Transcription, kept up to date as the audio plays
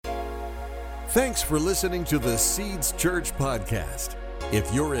Thanks for listening to the Seeds Church podcast.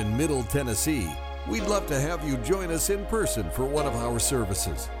 If you're in Middle Tennessee, we'd love to have you join us in person for one of our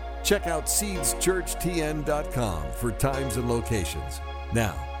services. Check out seedschurchtn.com for times and locations.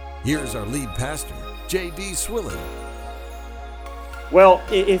 Now, here's our lead pastor, J.D. Swillen. Well,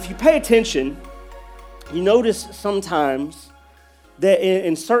 if you pay attention, you notice sometimes that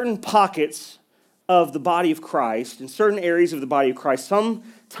in certain pockets of the body of Christ, in certain areas of the body of Christ,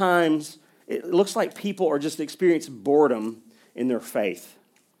 sometimes it looks like people are just experiencing boredom in their faith.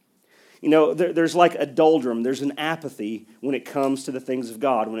 You know, there's like a doldrum, there's an apathy when it comes to the things of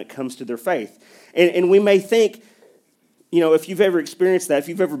God, when it comes to their faith. And we may think, you know, if you've ever experienced that, if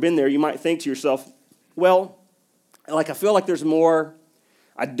you've ever been there, you might think to yourself, well, like I feel like there's more.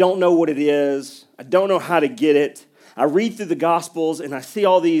 I don't know what it is. I don't know how to get it. I read through the Gospels and I see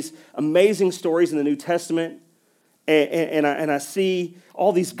all these amazing stories in the New Testament and I see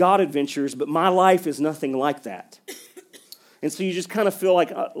all these God adventures, but my life is nothing like that. And so you just kind of feel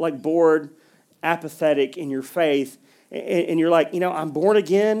like bored, apathetic in your faith. And you're like, you know, I'm born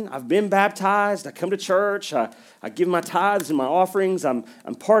again. I've been baptized. I come to church. I give my tithes and my offerings. I'm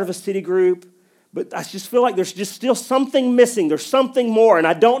part of a city group. But I just feel like there's just still something missing. There's something more, and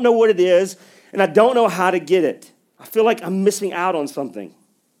I don't know what it is, and I don't know how to get it. I feel like I'm missing out on something.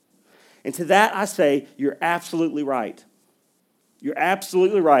 And to that I say, you're absolutely right. You're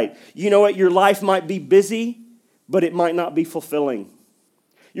absolutely right. You know what? Your life might be busy, but it might not be fulfilling.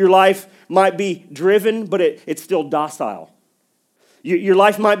 Your life might be driven, but it's still docile. Your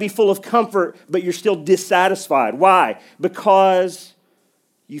life might be full of comfort, but you're still dissatisfied. Why? Because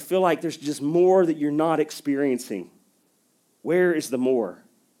you feel like there's just more that you're not experiencing. Where is the more?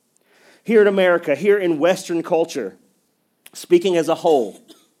 Here in America, here in Western culture, speaking as a whole,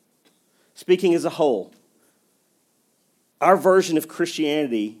 our version of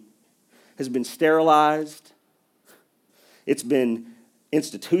Christianity has been sterilized. It's been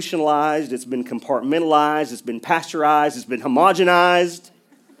institutionalized. It's been compartmentalized. It's been pasteurized. It's been homogenized.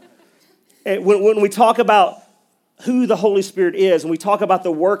 And when we talk about who the Holy Spirit is, and we talk about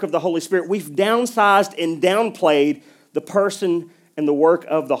the work of the Holy Spirit, we've downsized and downplayed the person and the work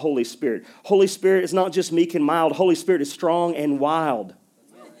of the Holy Spirit. Holy Spirit is not just meek and mild. Holy Spirit is strong and wild.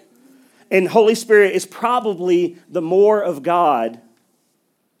 And Holy Spirit is probably the more of God,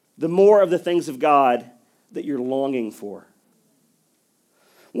 the more of the things of God that you're longing for.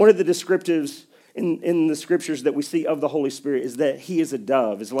 One of the descriptives in the scriptures that we see of the Holy Spirit is that he is a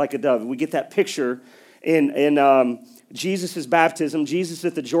dove, is like a dove. We get that picture in Jesus' baptism. Jesus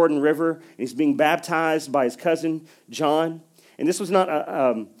at the Jordan River, and he's being baptized by his cousin John. And this was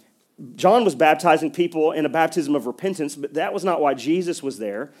not, John was baptizing people in a baptism of repentance, but that was not why Jesus was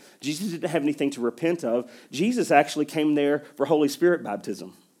there. Jesus didn't have anything to repent of. Jesus actually came there for Holy Spirit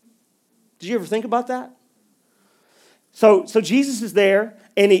baptism. Did you ever think about that? So Jesus is there,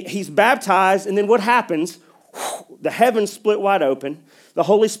 and he's baptized, and then what happens? The heavens split wide open. The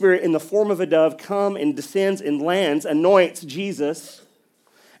Holy Spirit, in the form of a dove, comes and descends and lands, anoints Jesus.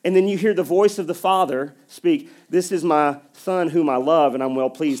 And then you hear the voice of the Father speak, "This is my Son whom I love, and I'm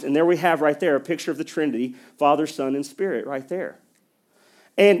well pleased." And there we have right there a picture of the Trinity, Father, Son, and Spirit right there.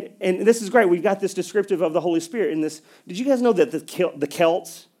 And this is great. We've got this descriptive of the Holy Spirit in this. Did you guys know that the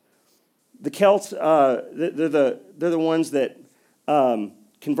Celts, they're the ones that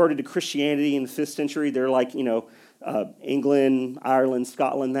converted to Christianity in the 5th century. They're like, you know, England, Ireland,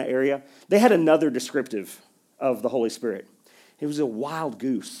 Scotland, that area. They had another descriptive of the Holy Spirit. It was a wild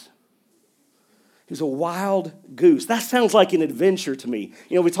goose. He was a wild goose. That sounds like an adventure to me.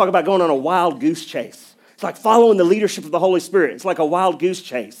 You know, we talk about going on a wild goose chase. It's like following the leadership of the Holy Spirit. It's like a wild goose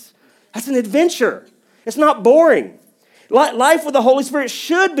chase. That's an adventure. It's not boring. Life with the Holy Spirit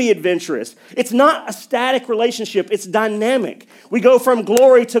should be adventurous. It's not a static relationship. It's dynamic. We go from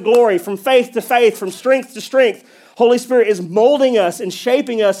glory to glory, from faith to faith, from strength to strength. Holy Spirit is molding us and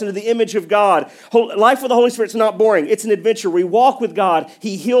shaping us into the image of God. Life with the Holy Spirit is not boring. It's an adventure. We walk with God.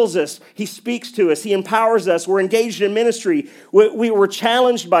 He heals us. He speaks to us. He empowers us. We're engaged in ministry. We're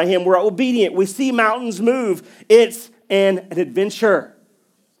challenged by him. We're obedient. We see mountains move. It's an adventure.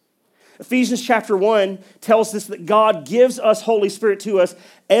 Ephesians chapter 1 tells us that God gives us Holy Spirit to us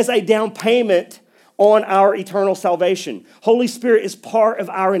as a down payment on our eternal salvation. Holy Spirit is part of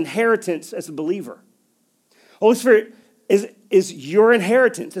our inheritance as a believer. Holy Spirit is your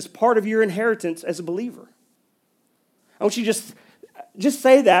inheritance. It's part of your inheritance as a believer. I want you to just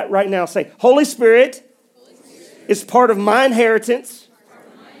say that right now. Say, Holy Spirit is part of my inheritance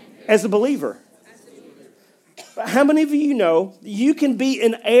as a believer. But how many of you know you can be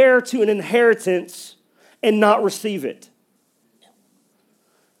an heir to an inheritance and not receive it?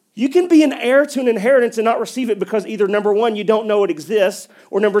 You can be an heir to an inheritance and not receive it because either, number one, you don't know it exists,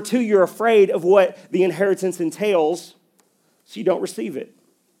 or number two, you're afraid of what the inheritance entails, so you don't receive it.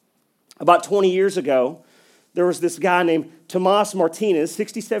 About 20 years ago, there was this guy named Tomas Martinez,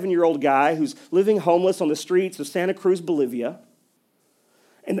 67-year-old guy who's living homeless on the streets of Santa Cruz, Bolivia.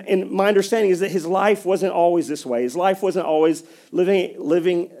 And my understanding is that his life wasn't always this way. His life wasn't always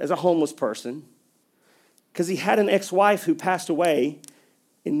living as a homeless person, because he had an ex-wife who passed away,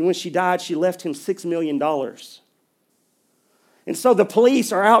 and when she died, she left him $6 million. And so the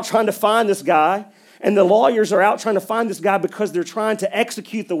police are out trying to find this guy, and the lawyers are out trying to find this guy because they're trying to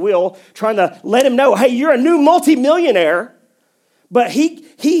execute the will, trying to let him know, hey, you're a new multimillionaire. But he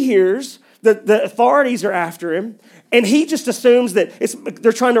hears that the authorities are after him, and he just assumes that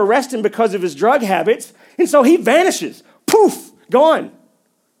they're trying to arrest him because of his drug habits, and so he vanishes. Poof, gone.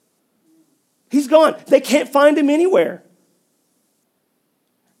 He's gone. They can't find him anywhere.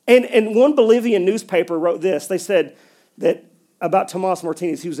 And one Bolivian newspaper wrote this. They said that about Tomas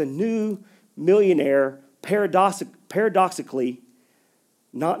Martinez, he was a new millionaire, paradoxically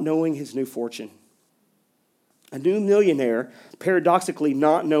not knowing his new fortune. A new millionaire, paradoxically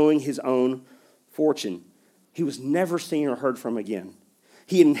not knowing his own fortune. He was never seen or heard from again.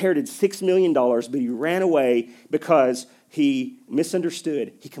 He had inherited $6 million, but he ran away because he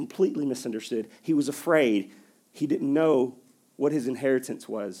misunderstood. He completely misunderstood. He was afraid. He didn't know what his inheritance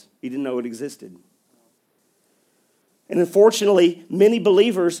was. He didn't know it existed. And unfortunately, many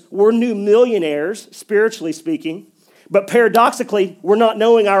believers were new millionaires, spiritually speaking, but paradoxically, we're not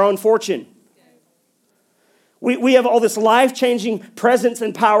knowing our own fortune. We have all this life-changing presence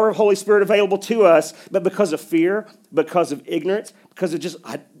and power of Holy Spirit available to us, but because of fear, because of ignorance, because of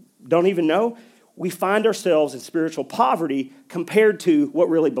I don't even know, we find ourselves in spiritual poverty compared to what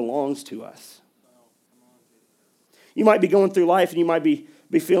really belongs to us. You might be going through life and you might be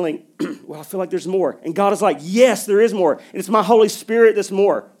feeling, well, I feel like there's more. And God is like, yes, there is more. And it's my Holy Spirit that's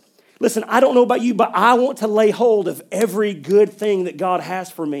more. Listen, I don't know about you, but I want to lay hold of every good thing that God has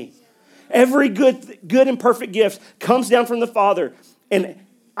for me. Every good and perfect gift comes down from the Father, and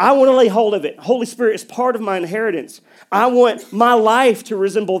I want to lay hold of it. Holy Spirit is part of my inheritance. I want my life to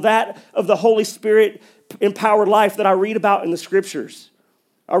resemble that of the Holy Spirit-empowered life that I read about in the Scriptures.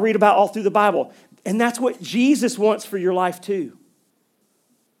 I read about all through the Bible. And that's what Jesus wants for your life too.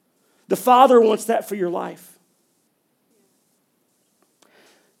 The Father wants that for your life.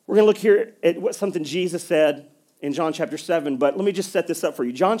 We're going to look here at what something Jesus said in John chapter 7, but let me just set this up for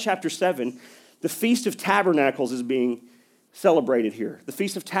you. John chapter 7, the Feast of Tabernacles is being celebrated here. The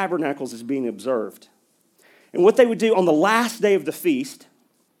Feast of Tabernacles is being observed. And what they would do on the last day of the feast,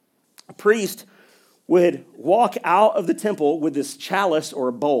 a priest would walk out of the temple with this chalice or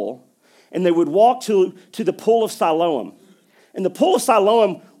a bowl, and they would walk to the pool of Siloam. And the pool of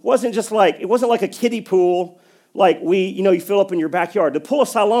Siloam wasn't like a kiddie pool like you fill up in your backyard. The pool of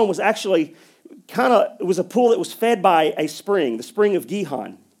Siloam was actually it was a pool that was fed by a spring, the spring of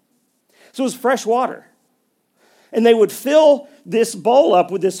Gihon. So it was fresh water. And they would fill this bowl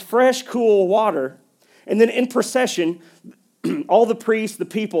up with this fresh, cool water. And then in procession, all the priests, the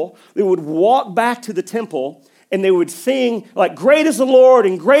people, they would walk back to the temple and they would sing like, great is the Lord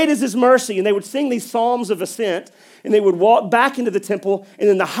and great is his mercy. And they would sing these psalms of ascent, and they would walk back into the temple, and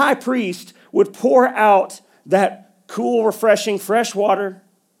then the high priest would pour out that cool, refreshing, fresh water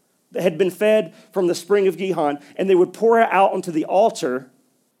that had been fed from the spring of Gihon, and they would pour it out onto the altar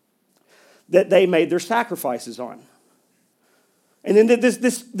that they made their sacrifices on. And then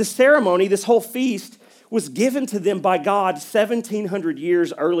this ceremony, this whole feast, was given to them by God 1,700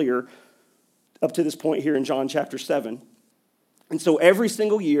 years earlier, up to this point here in John chapter 7. And so every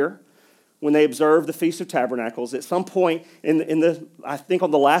single year, when they observe the Feast of Tabernacles, at some point I think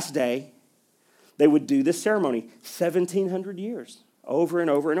on the last day, they would do this ceremony 1,700 years. Over and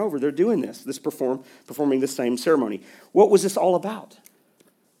over and over, they're doing this performing the same ceremony. What was this all about?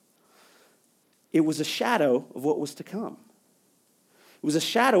 It was a shadow of what was to come. It was a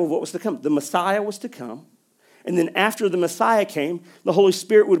shadow of what was to come. The Messiah was to come, and then after the Messiah came, the Holy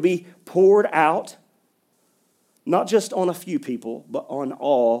Spirit would be poured out, not just on a few people, but on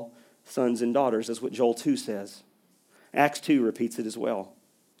all sons and daughters. That's what Joel 2 says. Acts 2 repeats it as well.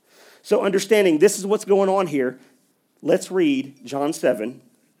 So understanding this is what's going on here, let's read John 7,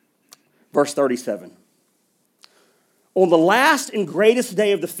 verse 37. On the last and greatest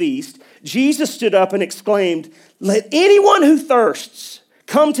day of the feast, Jesus stood up and exclaimed, "Let anyone who thirsts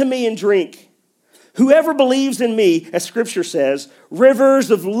come to me and drink. Whoever believes in me, as Scripture says,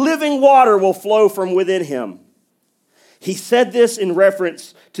 rivers of living water will flow from within him." He said this in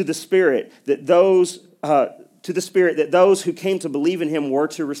reference to the Spirit that those to the Spirit that those who came to believe in him were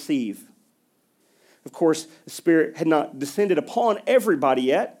to receive. Of course, the Spirit had not descended upon everybody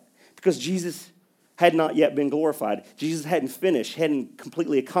yet because Jesus had not yet been glorified. Jesus hadn't finished, hadn't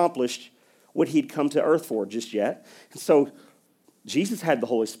completely accomplished what he'd come to earth for just yet. And so Jesus had the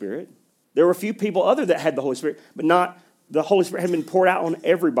Holy Spirit. There were a few people other that had the Holy Spirit, but not the Holy Spirit hadn't been poured out on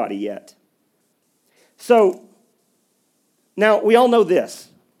everybody yet. So now we all know this.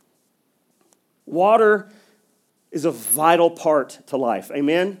 Water is a vital part to life.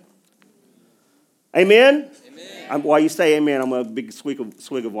 Amen? Amen? Amen. While you say amen, I'm going to have a big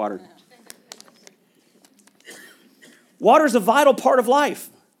swig of water. Water is a vital part of life.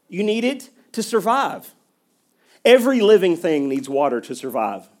 You need it to survive. Every living thing needs water to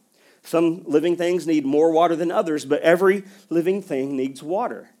survive. Some living things need more water than others, but every living thing needs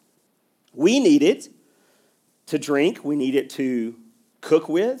water. We need it to drink. We need it to cook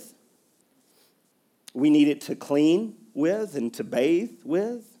with. We need it to clean with and to bathe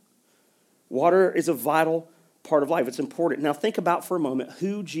with. Water is a vital part of life. It's important. Now think about for a moment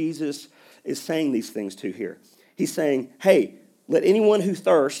who Jesus is saying these things to here. He's saying, hey, let anyone who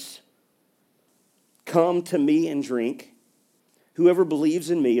thirsts come to me and drink. Whoever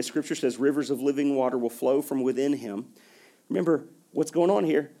believes in me, as Scripture says, rivers of living water will flow from within him. Remember what's going on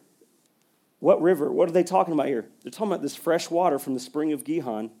here. What river? What are they talking about here? They're talking about this fresh water from the spring of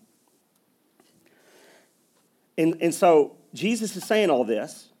Gihon. And so Jesus is saying all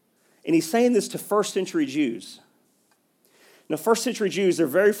this, and he's saying this to first century Jews. Now, first century Jews are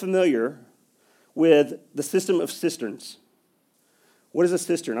very familiar with the system of cisterns. What is a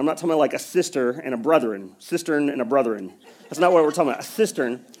cistern? I'm not talking about like a sister and a brethren. Cistern and a brethren. That's not what we're talking about. A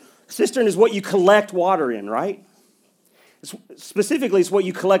cistern. A cistern is what you collect water in, right? Specifically, it's what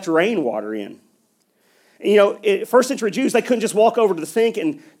you collect rainwater in. And, first century Jews, they couldn't just walk over to the sink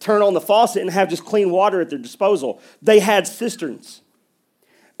and turn on the faucet and have just clean water at their disposal. They had cisterns.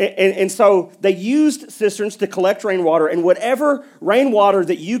 And so they used cisterns to collect rainwater, and whatever rainwater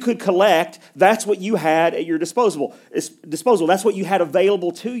that you could collect, that's what you had at your disposal. That's what you had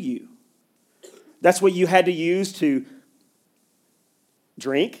available to you. That's what you had to use to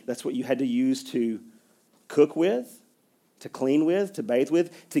drink. That's what you had to use to cook with, to clean with, to bathe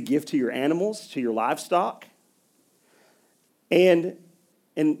with, to give to your animals, to your livestock. And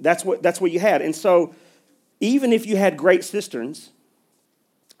that's what you had. And so even if you had great cisterns,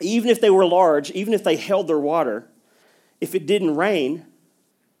 even if they were large, even if they held their water, if it didn't rain,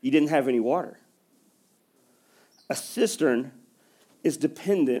 you didn't have any water. A cistern is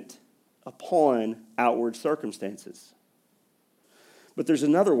dependent upon outward circumstances. But there's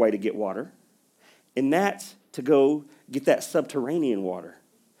another way to get water, and that's to go get that subterranean water.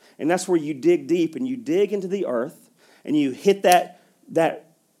 And that's where you dig deep and you dig into the earth and you hit that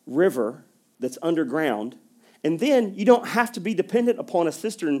river that's underground. And then you don't have to be dependent upon a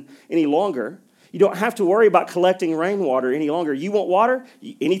cistern any longer. You don't have to worry about collecting rainwater any longer. You want water?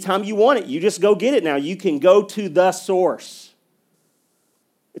 Anytime you want it, you just go get it now. You can go to the source.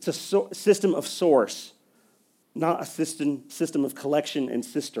 It's a system of source, not a system of collection and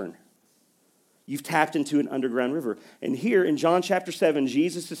cistern. You've tapped into an underground river. And here in John chapter 7,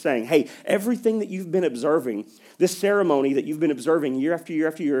 Jesus is saying, hey, everything that you've been observing, this ceremony that you've been observing year after year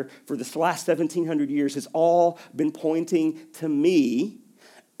after year for this last 1,700 years has all been pointing to me.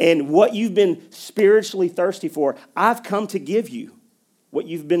 And what you've been spiritually thirsty for, I've come to give you what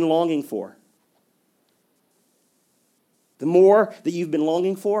you've been longing for. The more that you've been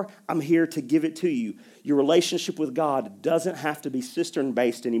longing for, I'm here to give it to you. Your relationship with God doesn't have to be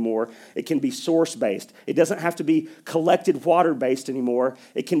cistern-based anymore. It can be source-based. It doesn't have to be collected water-based anymore.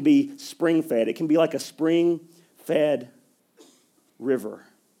 It can be spring-fed. It can be like a spring-fed river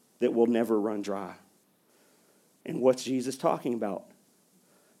that will never run dry. And what's Jesus talking about?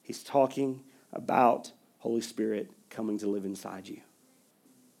 He's talking about Holy Spirit coming to live inside you.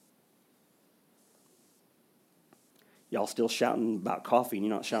 Y'all still shouting about coffee and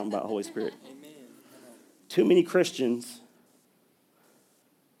you're not shouting about Holy Spirit. Amen. Too many Christians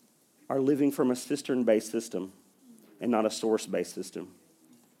are living from a cistern-based system and not a source-based system.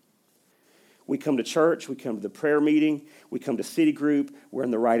 We come to church, we come to the prayer meeting, we come to city group, we're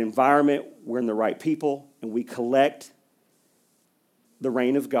in the right environment, we're in the right people, and we collect the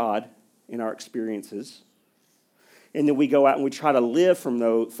reign of God in our experiences. And then we go out and we try to live from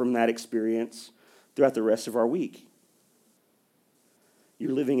that experience throughout the rest of our week.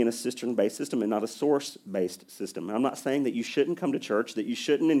 You're living in a cistern-based system and not a source-based system. And I'm not saying that you shouldn't come to church, that you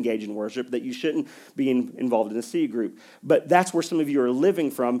shouldn't engage in worship, that you shouldn't be involved in a city group. But that's where some of you are living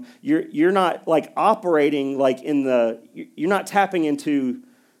from. You're not like operating like you're not tapping into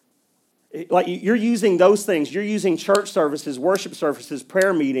Like you're using those things. You're using church services, worship services,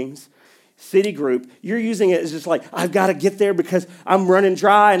 prayer meetings, city group. You're using it as just like, I've got to get there because I'm running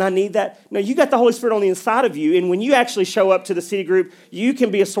dry and I need that. No, you got the Holy Spirit on the inside of you. And when you actually show up to the city group, you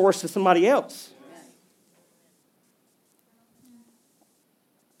can be a source to somebody else.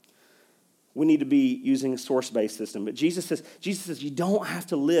 We need to be using a source-based system. But Jesus says you don't have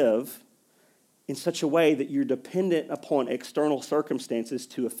to live in such a way that you're dependent upon external circumstances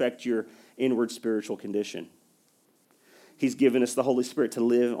to affect your inward spiritual condition. He's given us the Holy Spirit to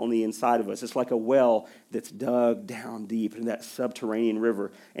live on the inside of us. It's like a well that's dug down deep in that subterranean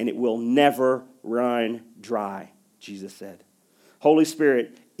river, and it will never run dry, Jesus said. Holy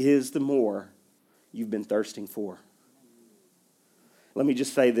Spirit is the more you've been thirsting for. Let me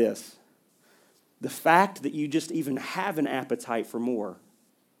just say this. The fact that you just even have an appetite for more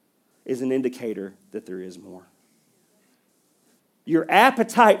is an indicator that there is more. Your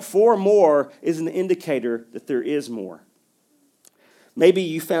appetite for more is an indicator that there is more. Maybe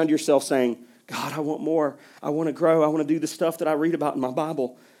you found yourself saying, God, I want more. I want to grow. I want to do the stuff that I read about in my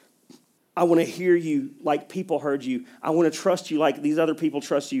Bible. I want to hear you like people heard you. I want to trust you like these other people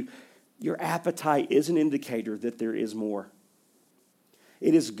trust you. Your appetite is an indicator that there is more.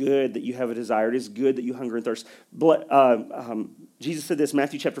 It is good that you have a desire. It is good that you hunger and thirst. Jesus said this,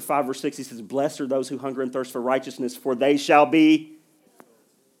 Matthew chapter 5, verse 6. He says, blessed are those who hunger and thirst for righteousness, for they shall be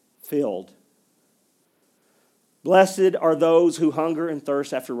filled. Blessed are those who hunger and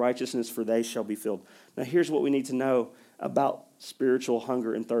thirst after righteousness, for they shall be filled. Now, here's what we need to know about spiritual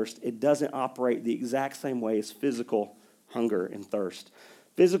hunger and thirst. It doesn't operate the exact same way as physical hunger and thirst.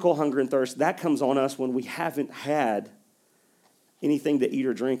 Physical hunger and thirst, that comes on us when we haven't had anything to eat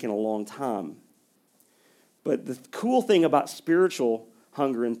or drink in a long time. But the cool thing about spiritual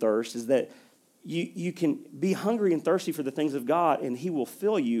hunger and thirst is that you can be hungry and thirsty for the things of God, and He will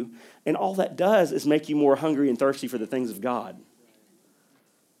fill you. And all that does is make you more hungry and thirsty for the things of God.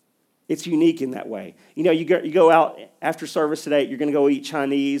 It's unique in that way. You know, you go out after service today, you're going to go eat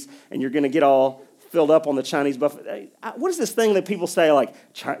Chinese, and you're going to get all filled up on the Chinese buffet. What is this thing that people say, like,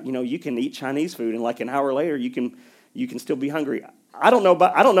 you can eat Chinese food, and like an hour later, you can still be hungry. I don't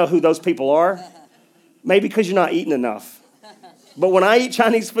know who those people are. Maybe because you're not eating enough. But when I eat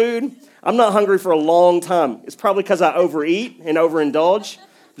Chinese food, I'm not hungry for a long time. It's probably because I overeat and overindulge.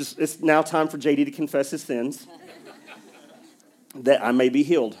 It's now time for JD to confess his sins, that I may be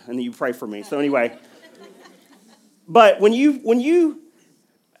healed, and you pray for me. So anyway, but when you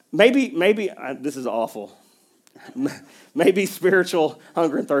maybe this is awful. Maybe spiritual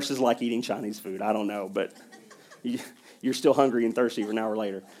hunger and thirst is like eating Chinese food. I don't know, but you're still hungry and thirsty for an hour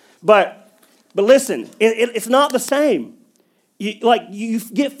later. But listen, it's not the same. You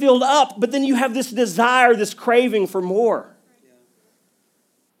get filled up, but then you have this desire, this craving for more.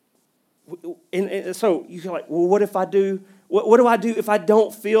 Yeah. And so you're like, well, what if I do? What do I do if I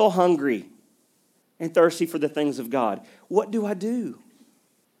don't feel hungry and thirsty for the things of God? What do I do?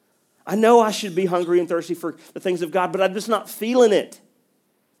 I know I should be hungry and thirsty for the things of God, but I'm just not feeling it.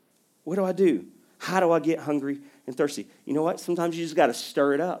 What do I do? How do I get hungry and thirsty? You know what? Sometimes you just got to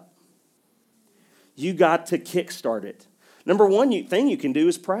stir it up. You got to kickstart it. Number one thing you can do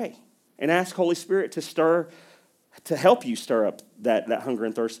is pray and ask Holy Spirit to help you stir up that hunger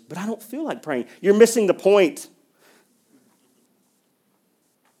and thirst. But I don't feel like praying. You're missing the point.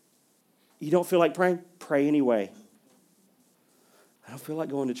 You don't feel like praying? Pray anyway. I don't feel like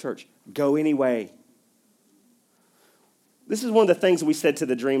going to church. Go anyway. This is one of the things we said to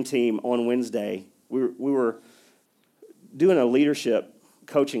the Dream Team on Wednesday. We were doing a leadership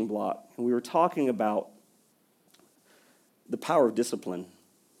coaching block, and we were talking about the power of discipline.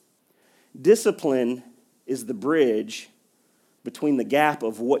 Discipline is the bridge between the gap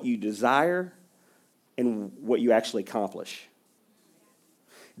of what you desire and what you actually accomplish.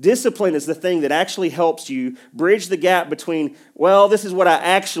 Discipline is the thing that actually helps you bridge the gap between, well, this is what I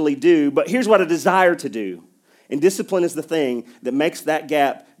actually do, but here's what I desire to do. And discipline is the thing that makes that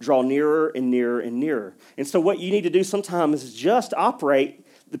gap draw nearer and nearer and nearer. And so what you need to do sometimes is just operate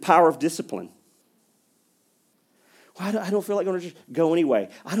the power of discipline. Well, I don't feel like going to church. Go anyway.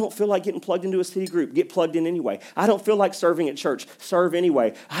 I don't feel like getting plugged into a city group. Get plugged in anyway. I don't feel like serving at church. Serve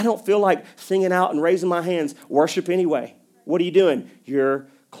anyway. I don't feel like singing out and raising my hands. Worship anyway. What are you doing? You're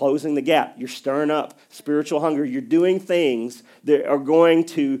closing the gap. You're stirring up spiritual hunger. You're doing things that are going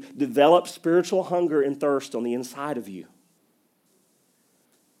to develop spiritual hunger and thirst on the inside of you.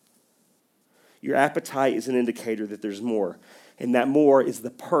 Your appetite is an indicator that there's more, and that more is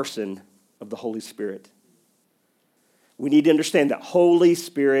the person of the Holy Spirit. We need to understand that Holy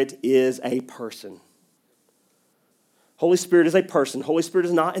Spirit is a person. Holy Spirit is a person. Holy Spirit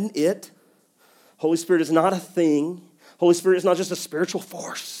is not an it. Holy Spirit is not a thing. Holy Spirit is not just a spiritual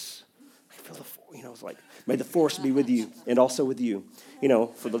force. I feel the, it's like, may the force be with you and also with you,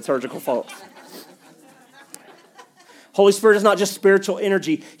 for the liturgical folks. Holy Spirit is not just spiritual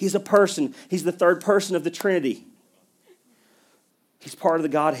energy. He's a person. He's the third person of the Trinity. He's part of the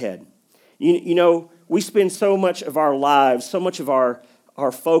Godhead. We spend so much of our lives, so much of our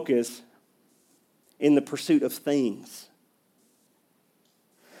focus in the pursuit of things.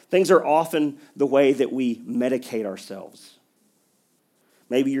 Things are often the way that we medicate ourselves.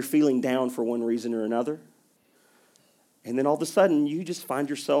 Maybe you're feeling down for one reason or another, and then all of a sudden you just find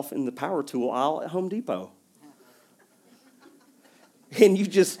yourself in the power tool aisle at Home Depot. And you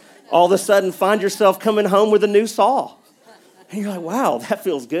just all of a sudden find yourself coming home with a new saw. And you're like, wow, that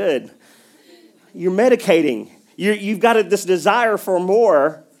feels good. You're medicating. You've got this desire for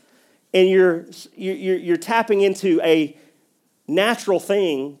more, and you're tapping into a natural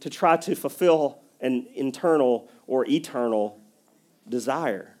thing to try to fulfill an internal or eternal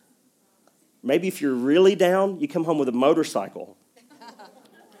desire. Maybe if you're really down, you come home with a motorcycle.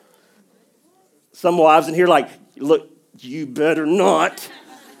 Some wives in here like, look, you better not.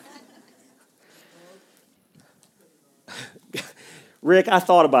 Rick, I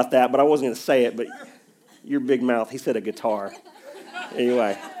thought about that, but I wasn't going to say it, but your big mouth, he said a guitar.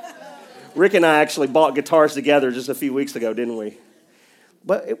 Anyway, Rick and I actually bought guitars together just a few weeks ago, didn't we?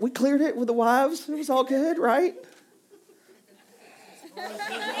 But we cleared it with the wives. It was all good, right?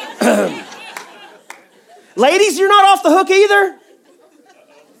 Ladies, you're not off the hook either.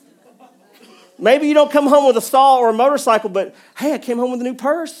 Maybe you don't come home with a saw or a motorcycle, but hey, I came home with a new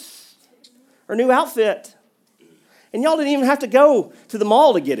purse or a new outfit. And y'all didn't even have to go to the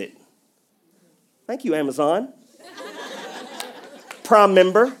mall to get it. Thank you, Amazon. Prime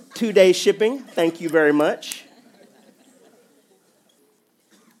member, 2-day shipping. Thank you very much.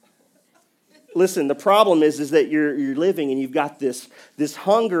 Listen, the problem is that you're living and you've got this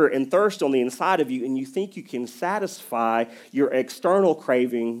hunger and thirst on the inside of you, and you think you can satisfy your external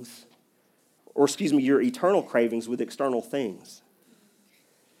cravings, your eternal cravings with external things.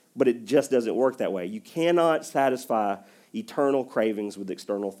 But it just doesn't work that way. You cannot satisfy eternal cravings with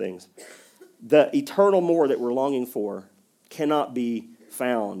external things. The eternal more that we're longing for cannot be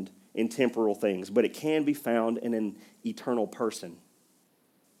found in temporal things, but it can be found in an eternal person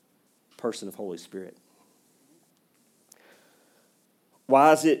of Holy Spirit.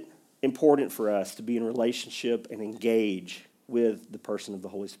 Why is it important for us to be in relationship and engage with the person of the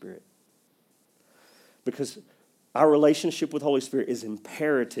Holy Spirit? Because our relationship with Holy Spirit is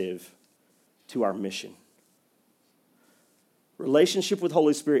imperative to our mission. Relationship with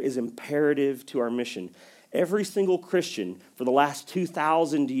Holy Spirit is imperative to our mission. Every single Christian for the last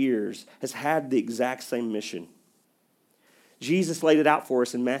 2,000 years has had the exact same mission. Jesus laid it out for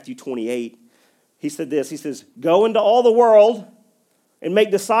us in Matthew 28. He said this, he says, "Go into all the world and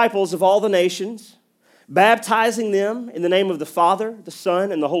make disciples of all the nations, baptizing them in the name of the Father, the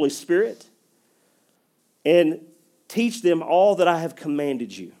Son, and the Holy Spirit, and teach them all that I have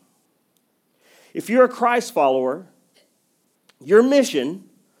commanded you." If you're a Christ follower, your mission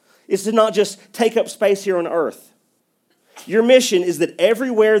is to not just take up space here on earth. Your mission is that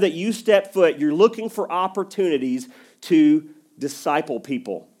everywhere that you step foot, you're looking for opportunities to disciple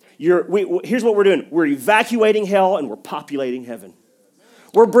people. Here's what we're doing. We're evacuating hell and we're populating heaven.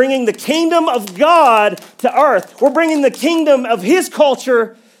 We're bringing the kingdom of God to earth. We're bringing the kingdom of His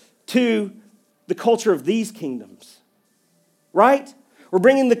culture to the culture of these kingdoms. Right? We're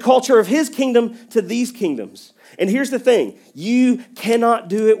bringing the culture of His kingdom to these kingdoms. And here's the thing. You cannot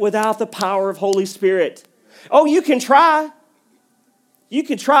do it without the power of Holy Spirit. Oh, you can try. You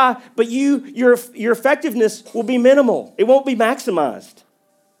can try, but your effectiveness will be minimal. It won't be maximized.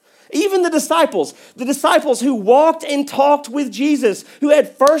 Even the disciples who walked and talked with Jesus, who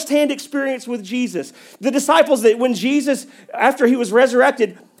had firsthand experience with Jesus, the disciples that when Jesus, after He was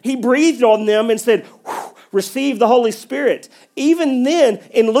resurrected, He breathed on them and said, receive the Holy Spirit. Even then,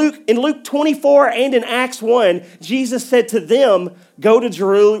 in Luke 24 and in Acts 1, Jesus said to them, go to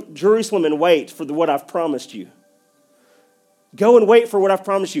Jerusalem and wait for what I've promised you. Go and wait for what I've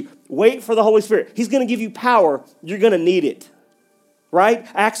promised you. Wait for the Holy Spirit. He's going to give you power. You're going to need it. Right?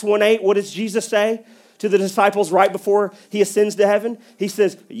 Acts 1:8, what does Jesus say to the disciples right before He ascends to heaven? He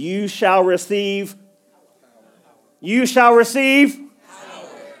says, you shall receive.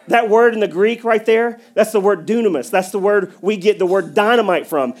 That word in the Greek right there, that's the word dunamis. That's the word we get the word dynamite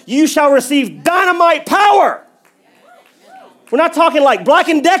from. You shall receive dynamite power. We're not talking like Black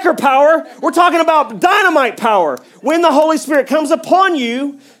 & Decker power. We're talking about dynamite power. When the Holy Spirit comes upon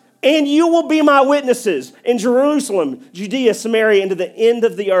you, and you will be my witnesses in Jerusalem, Judea, Samaria, and to the end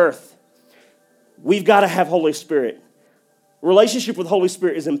of the earth. we've got to have Holy Spirit. Relationship with Holy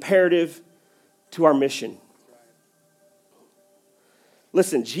Spirit is imperative to our mission.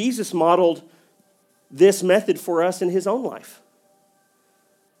 Listen, Jesus modeled this method for us in his own life,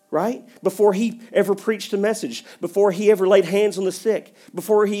 right? Before he ever preached a message, before he ever laid hands on the sick,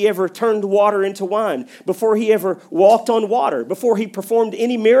 before he ever turned water into wine, before he ever walked on water, before he performed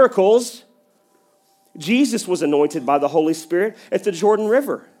any miracles, Jesus was anointed by the Holy Spirit at the Jordan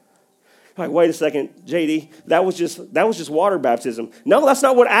River. Like, wait a second, JD, that was just water baptism. No, that's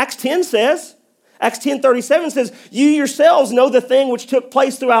not what Acts 10 says. Acts 10:37 says, you yourselves know the thing which took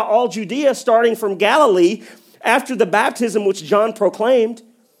place throughout all Judea, starting from Galilee, after the baptism which John proclaimed.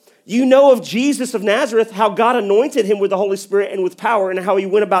 You know of Jesus of Nazareth, how God anointed him with the Holy Spirit and with power, and how he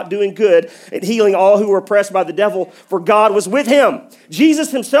went about doing good and healing all who were oppressed by the devil, for God was with him.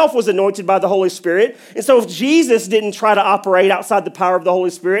 Jesus himself was anointed by the Holy Spirit. And so if Jesus didn't try to operate outside the power of the Holy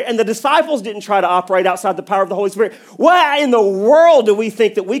Spirit, and the disciples didn't try to operate outside the power of the Holy Spirit, why in the world do we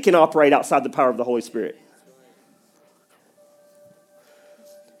think that we can operate outside the power of the Holy Spirit?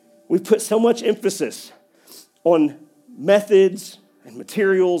 We put so much emphasis on methods and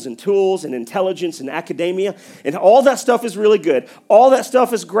materials and tools and intelligence and academia, and all that stuff is really good. All that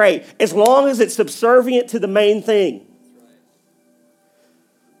stuff is great as long as it's subservient to the main thing.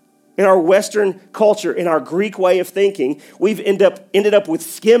 In our Western culture, in our Greek way of thinking, we've ended up with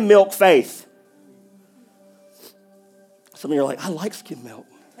skim milk faith. Some of you are like, I like skim milk.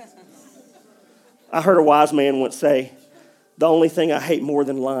 I heard a wise man once say, the only thing I hate more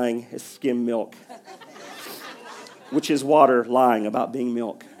than lying is skim milk. Which is water lying about being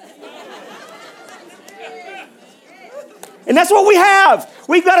milk. And that's what we have.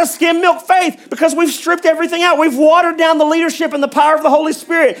 We've got a skim milk faith because we've stripped everything out. We've watered down the leadership and the power of the Holy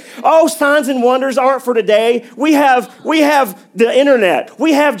Spirit. Oh, signs and wonders aren't for today. We have the internet.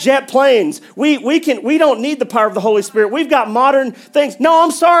 We have jet planes. We don't need the power of the Holy Spirit. We've got modern things. No,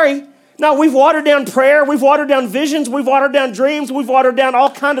 I'm sorry. No, we've watered down prayer. We've watered down visions. We've watered down dreams. We've watered down all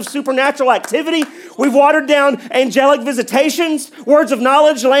kind of supernatural activity. We've watered down angelic visitations, words of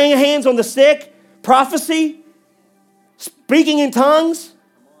knowledge, laying hands on the sick, prophecy, speaking in tongues.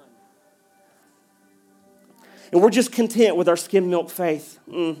 And we're just content with our skim milk faith.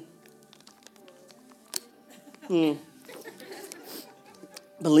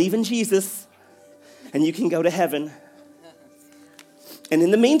 Believe in Jesus, and you can go to heaven. And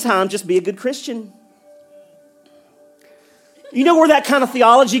in the meantime, just be a good Christian. You know where that kind of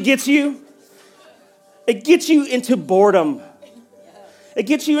theology gets you? It gets you into boredom. It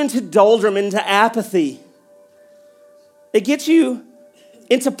gets you into doldrum, into apathy. It gets you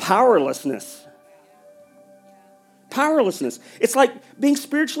into powerlessness. Powerlessness. It's like being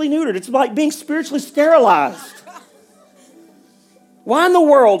spiritually neutered. It's like being spiritually sterilized. Why in the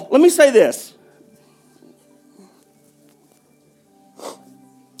world? Let me say this.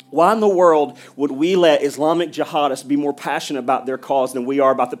 Why in the world would we let Islamic jihadists be more passionate about their cause than we are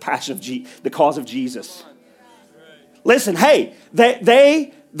about the cause of Jesus? Listen, hey,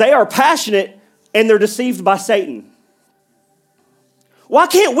 they are passionate and they're deceived by Satan. Why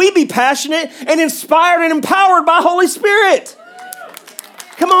can't we be passionate and inspired and empowered by Holy Spirit?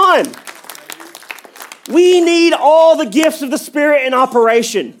 Come on. We need all the gifts of the Spirit in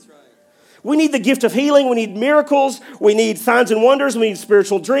operation. We need the gift of healing. We need miracles. We need signs and wonders. We need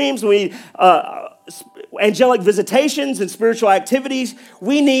spiritual dreams. We need angelic visitations and spiritual activities.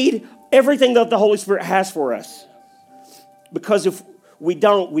 We need everything that the Holy Spirit has for us. Because if we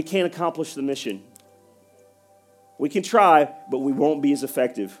don't, we can't accomplish the mission. We can try, but we won't be as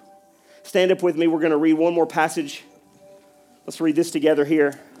effective. Stand up with me. We're going to read one more passage. Let's read this together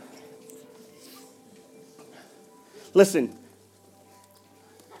here. Listen.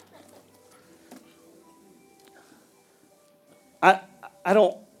 I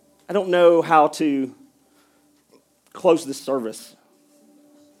don't know how to close this service.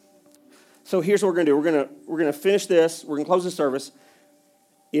 So here's what we're going to do. We're going to finish this. We're going to close the service.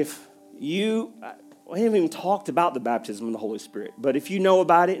 If you, we haven't even talked about the baptism of the Holy Spirit, but if you know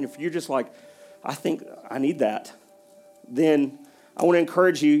about it and if you're just like, I think I need that, then I want to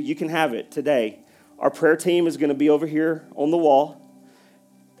encourage you, you can have it today. Our prayer team is going to be over here on the wall.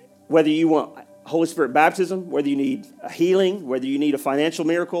 Whether you want Holy Spirit baptism, whether you need a healing, whether you need a financial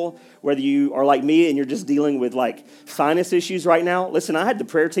miracle, whether you are like me and you're just dealing with like sinus issues right now. Listen, I had the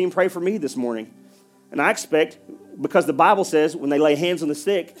prayer team pray for me this morning. And I expect, because the Bible says when they lay hands on the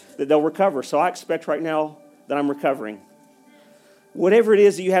sick, that they'll recover. So I expect right now that I'm recovering. Whatever it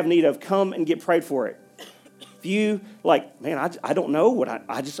is that you have need of, come and get prayed for it. If you like, man, I don't know what I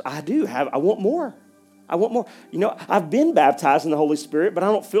want more. I want more. You know, I've been baptized in the Holy Spirit, but I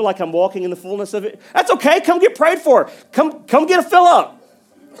don't feel like I'm walking in the fullness of it. That's okay. Come get prayed for. Come get a fill up.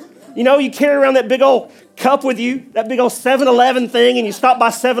 You know, you carry around that big old cup with you, that big old 7-Eleven thing, and you stop by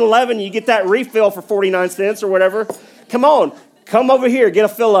 7-Eleven and you get that refill for 49 cents or whatever. Come on. Come over here. Get a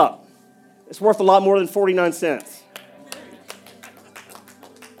fill up. It's worth a lot more than 49 cents.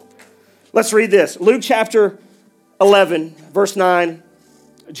 Let's read this. Luke chapter 11, verse 9.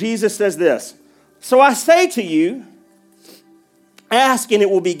 Jesus says this. So I say to you, ask and it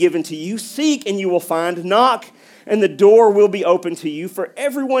will be given to you. Seek and you will find. Knock and the door will be open to you. For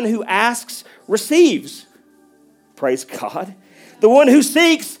everyone who asks receives. Praise God. The one who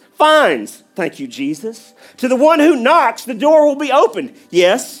seeks finds. Thank you, Jesus. To the one who knocks, the door will be opened.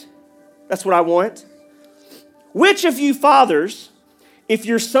 Yes, that's what I want. Which of you fathers, if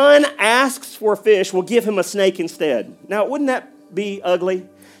your son asks for a fish, will give him a snake instead? Now, wouldn't that be ugly?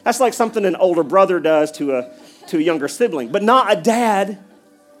 That's like something an older brother does to a younger sibling, but not a dad.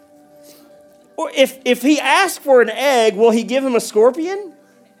 Or if he asks for an egg, will he give him a scorpion?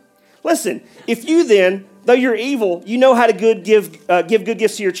 Listen, if you then, though you're evil, you know how to give good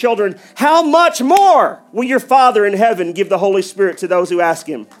gifts to your children, how much more will your Father in heaven give the Holy Spirit to those who ask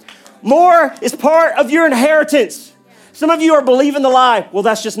him? More is part of your inheritance. Some of you are believing the lie. Well,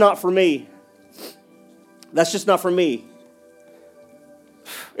 that's just not for me. That's just not for me.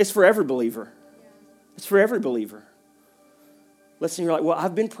 It's for every believer. It's for every believer. Listen, you're like, well,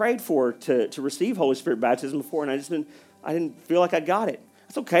 I've been prayed for to receive Holy Spirit baptism before, and I didn't feel like I got it.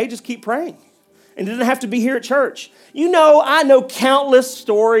 That's okay. Just keep praying. And it doesn't have to be here at church. You know, I know countless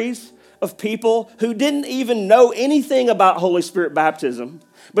stories of people who didn't even know anything about Holy Spirit baptism,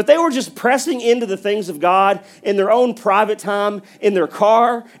 but they were just pressing into the things of God in their own private time, in their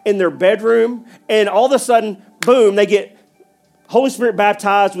car, in their bedroom, and all of a sudden, boom, they get Holy Spirit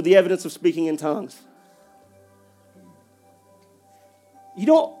baptized with the evidence of speaking in tongues. You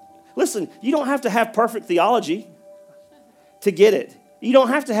don't have to have perfect theology to get it. You don't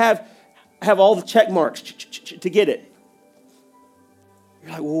have to have all the check marks to get it.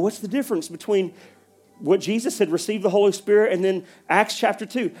 You're like, well, what's the difference between what Jesus had received the Holy Spirit and then Acts chapter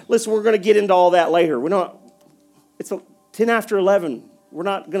 2? Listen, we're going to get into all that later. It's 10 after 11. We're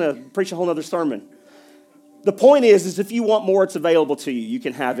not going to preach a whole other sermon. The point is if you want more, it's available to you. You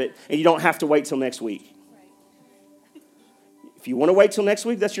can have it, and you don't have to wait till next week. If you want to wait till next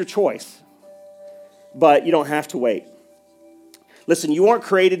week, that's your choice. But you don't have to wait. Listen, you weren't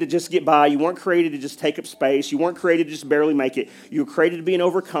created to just get by. You weren't created to just take up space. You weren't created to just barely make it. You were created to be an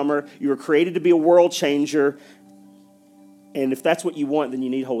overcomer. You were created to be a world changer. And if that's what you want, then you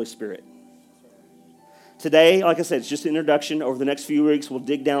need Holy Spirit. Today, like I said, it's just an introduction. Over the next few weeks, we'll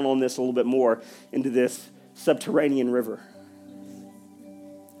dig down on this a little bit more into this subterranean river.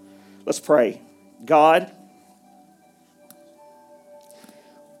 Let's pray. God,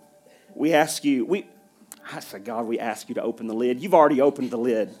 we ask you, we ask you to open the lid. You've already opened the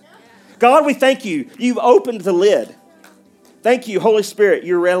lid. God, we thank you. You've opened the lid. Thank you, Holy Spirit.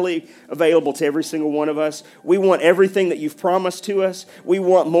 You're readily available to every single one of us. We want everything that you've promised to us. We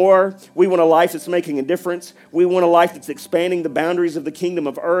want more. We want a life that's making a difference. We want a life that's expanding the boundaries of the kingdom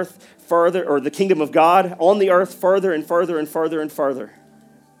of earth further, or the kingdom of God on the earth further and further and further and further.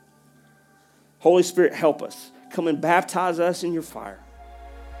 Holy Spirit, help us. Come and baptize us in your fire.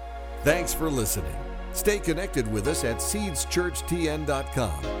 Thanks for listening. Stay connected with us at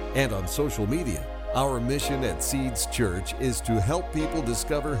seedschurchtn.com and on social media. Our mission at Seeds Church is to help people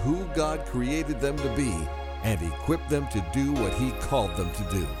discover who God created them to be and equip them to do what He called them to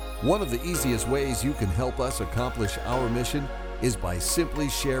do. One of the easiest ways you can help us accomplish our mission is by simply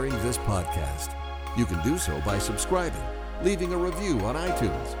sharing this podcast. You can do so by subscribing, leaving a review on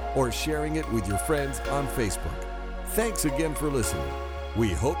iTunes, or sharing it with your friends on Facebook. Thanks again for listening. We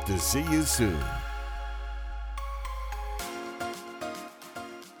hope to see you soon.